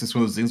guess it's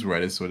one of those things where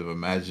I just sort of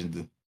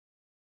imagined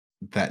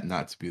that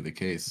not to be the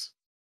case.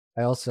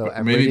 I also Or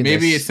am reading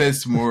maybe it this.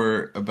 says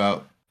more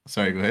about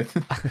sorry, go ahead.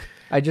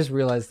 I just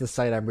realized the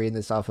site I'm reading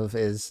this off of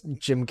is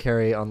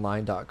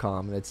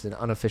jimcarreyonline.com, and it's an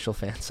unofficial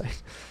fan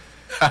site.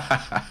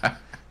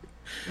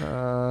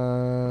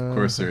 Of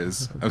course there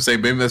is. I'm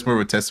saying maybe that's more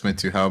of a testament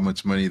to how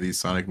much money these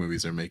Sonic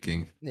movies are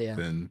making Yeah,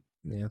 than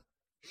yeah,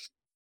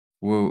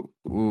 well,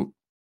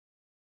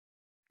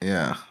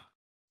 yeah.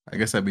 I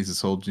guess that means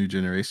this whole new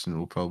generation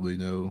will probably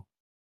know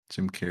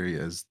Jim Carrey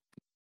as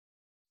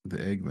the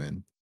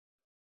Eggman.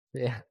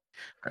 yeah.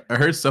 I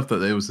heard stuff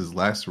that it was his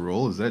last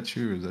role. Is that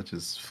true or is that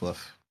just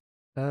fluff?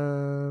 I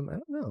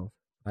don't know.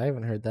 I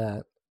haven't heard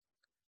that.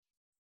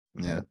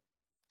 Yeah.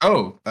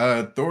 Oh,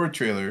 Thor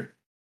trailer.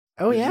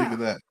 Oh What did you think yeah, of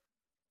that?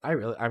 I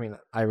mean,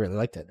 I really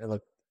liked it. It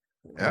looked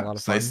a Yeah, lot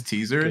of it's a nice fun.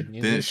 teaser. Good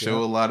music.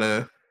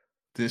 Yeah.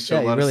 Didn't show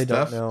Yeah, a you lot of really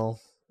don't stuff. know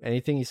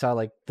anything. You saw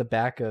like the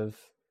back of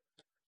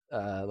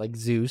like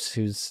Zeus,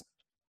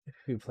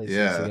 who plays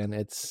Zeus Yeah. again.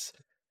 It's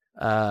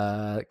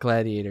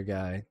Gladiator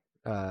guy,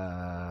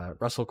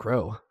 Russell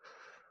Crowe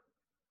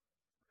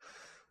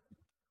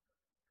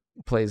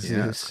plays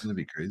Yeah, it's Zeus. gonna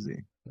be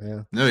crazy.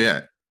 Yeah, No,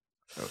 yeah.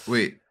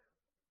 Wait,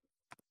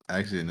 I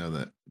actually didn't know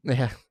that.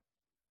 yeah,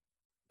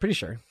 pretty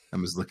sure.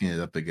 I'm just looking it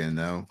up again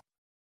now.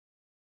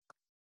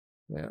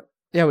 Yeah,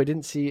 Yeah, we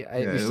didn't see. Yeah,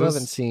 We it still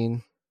haven't was.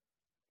 seen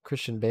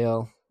Christian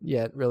Bale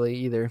yet, really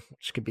either,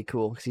 which could be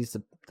cool because he's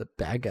the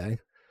bad guy.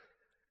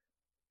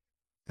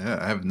 Yeah,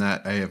 I have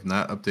not. I have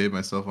not updated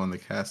myself on the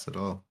cast at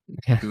all.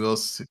 Yeah. Who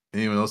else?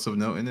 Anyone else of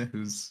note in it?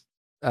 Who's?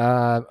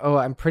 Oh,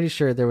 I'm pretty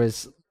sure there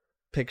was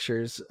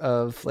pictures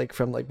of like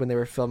from like when they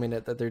were filming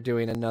it that they're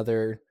doing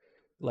another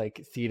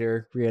like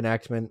theater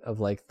reenactment of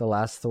like the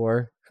last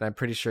Thor, and I'm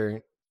pretty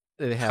sure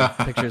they have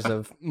pictures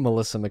of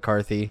Melissa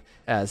McCarthy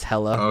as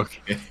Hela.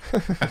 Okay.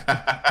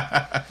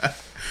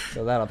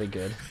 So that'll be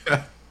good.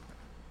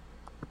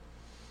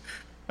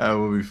 That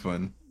will be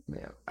fun.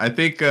 Yeah. I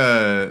think.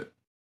 I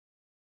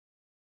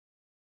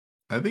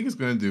think it's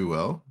going to do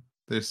well.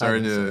 They're I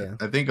starting think so, to.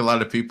 yeah. I think a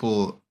lot of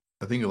people.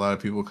 I think a lot of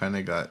people kind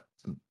of got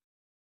a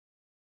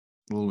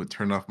little bit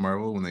turned off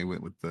Marvel when they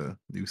went with the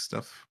new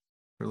stuff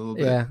for a little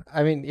bit. Yeah.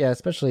 I mean, yeah,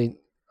 especially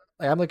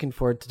like, I'm looking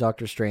forward to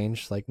Doctor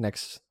Strange like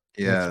next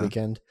Yeah,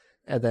 weekend.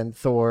 And then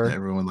Thor,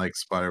 everyone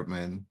likes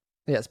Spider-Man.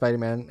 yeah,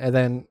 Spider-Man, and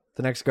then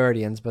the next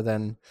Guardians, but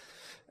then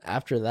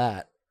after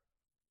that,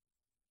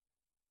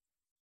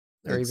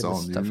 or It's even the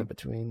all stuff in new.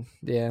 between.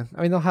 Yeah.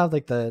 I mean, they'll have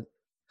like the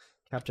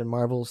Captain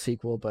Marvel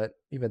sequel, but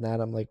even that,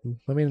 I'm like,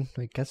 I mean,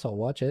 I guess I'll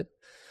watch it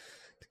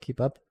to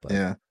keep up. But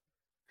Yeah.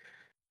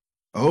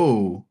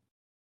 Oh,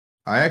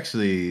 I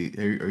actually.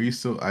 Are you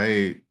still?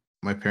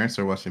 My parents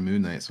are watching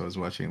Moon Knight, so I was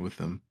watching it with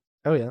them.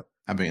 oh yeah,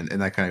 I mean,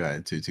 and I kind of got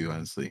into it too,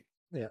 honestly.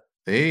 yeah,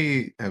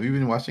 They have you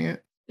been watching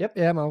it? yep,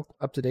 yeah, I'm all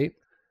up to date.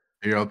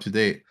 You're up to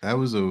date. That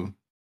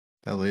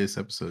latest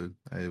episode.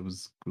 I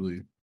was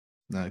really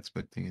not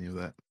expecting any of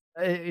that.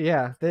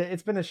 Yeah,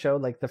 it's been a show.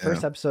 Like the Yeah.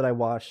 first episode I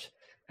watched,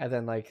 and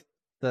then like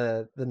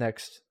the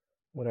next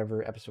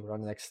whatever episode we're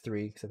on, the next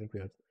three because I think we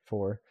had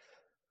four.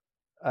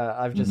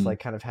 I've just Hmm. like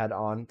kind of had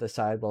on the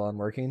side while I'm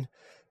working,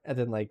 and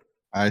then like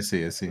I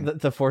see. I see.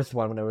 the fourth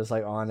one when it was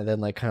like on, and then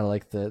like kind of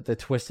like the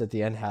twist at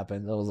the end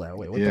happened. I was like,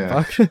 wait, what the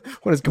Yeah. fuck?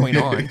 What is going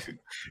on?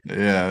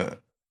 Yeah.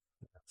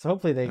 So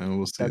hopefully they And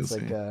we'll see. We'll that's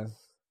like see.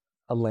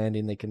 a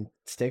landing they can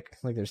stick.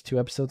 Like there's 2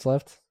 episodes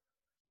left.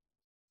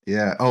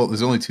 Yeah. Oh,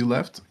 there's only 2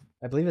 left?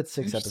 I believe it's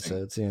 6 Interesting.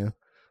 episodes. Yeah.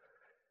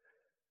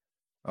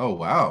 Oh,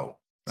 wow.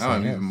 Now So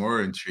I'm yeah, even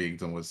more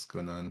intrigued on what's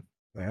going on.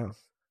 yeah. And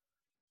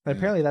Yeah.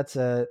 apparently that's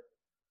a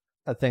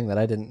thing that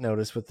I didn't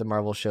notice with the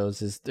Marvel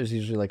shows is there's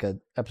usually like a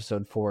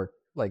episode 4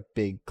 like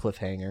big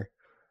cliffhanger.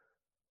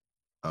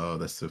 Oh,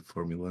 that's the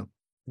formula.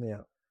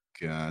 Yeah.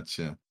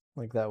 Gotcha.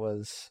 Like that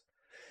was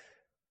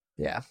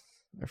yeah.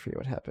 I forget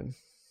what happened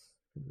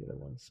in the other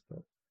ones, but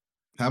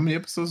How many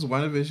episodes of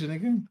WandaVision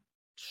again?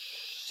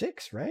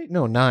 6, right?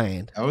 No,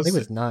 9. I I think it was,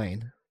 was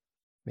 9,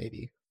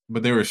 maybe.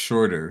 but they were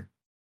shorter,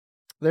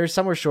 There's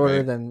some were shorter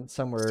right? than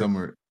some were Some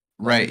were,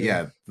 right. longer.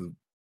 Yeah. The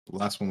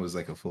last one was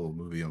like a full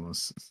movie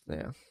almost.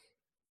 Yeah.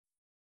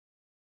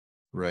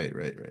 Right.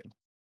 Right. Right.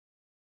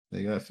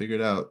 They got it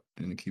figured out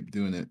and keep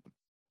doing it.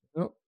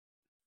 Oh,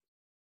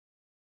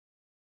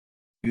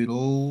 Good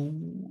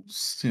old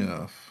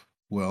stuff.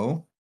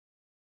 Well,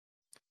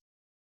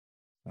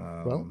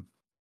 well, um,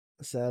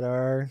 is that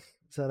our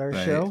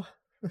I show?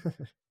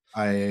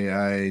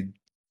 I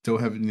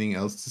don't have anything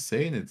else to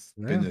say, and it's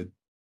been No, a it's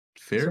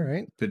all fair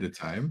right. bit of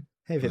time.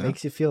 Hey, if it Yeah.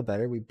 makes you feel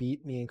better, we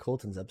beat me and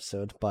Colton's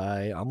episode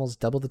by almost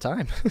double the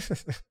time.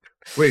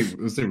 Wait,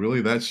 was it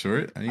really that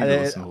short? I need to I,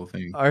 listen to the whole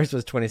thing. ours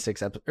was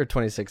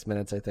 26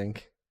 minutes, I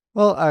think.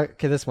 Well,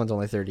 okay, this one's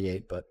only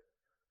 38, but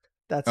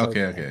that's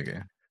Okay, okay. okay,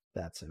 okay.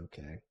 That's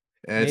okay.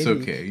 It's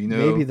okay.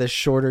 Maybe the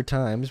shorter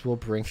times will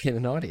bring in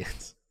an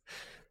audience.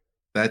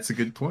 That's a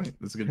good point.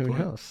 That's a good Who point.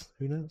 knows?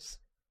 Who knows?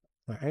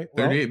 All right.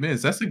 Well, 38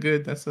 minutes. That's a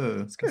good. it's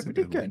good. That's a We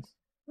did good good. length.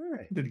 All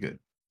right. You did good.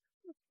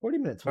 40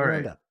 minutes. All We'll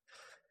round right. up.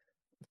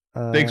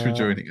 Thanks for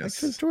joining Thanks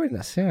for us joining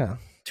us. Yeah.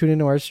 Tune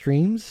into our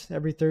streams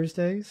every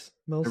Thursdays,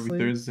 every mostly.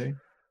 Thursday.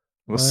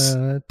 What's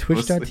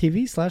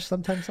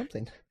Twitch.tv/sometimes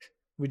something.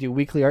 We do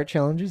weekly art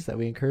challenges that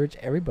we encourage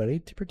everybody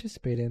to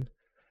participate in.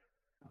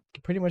 You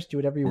can pretty much do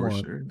whatever you for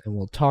want, sure? and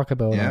we'll talk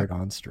about Yeah, art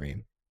on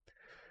stream.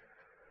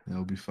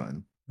 it'll be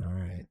fun. All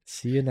right.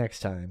 See you next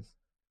time.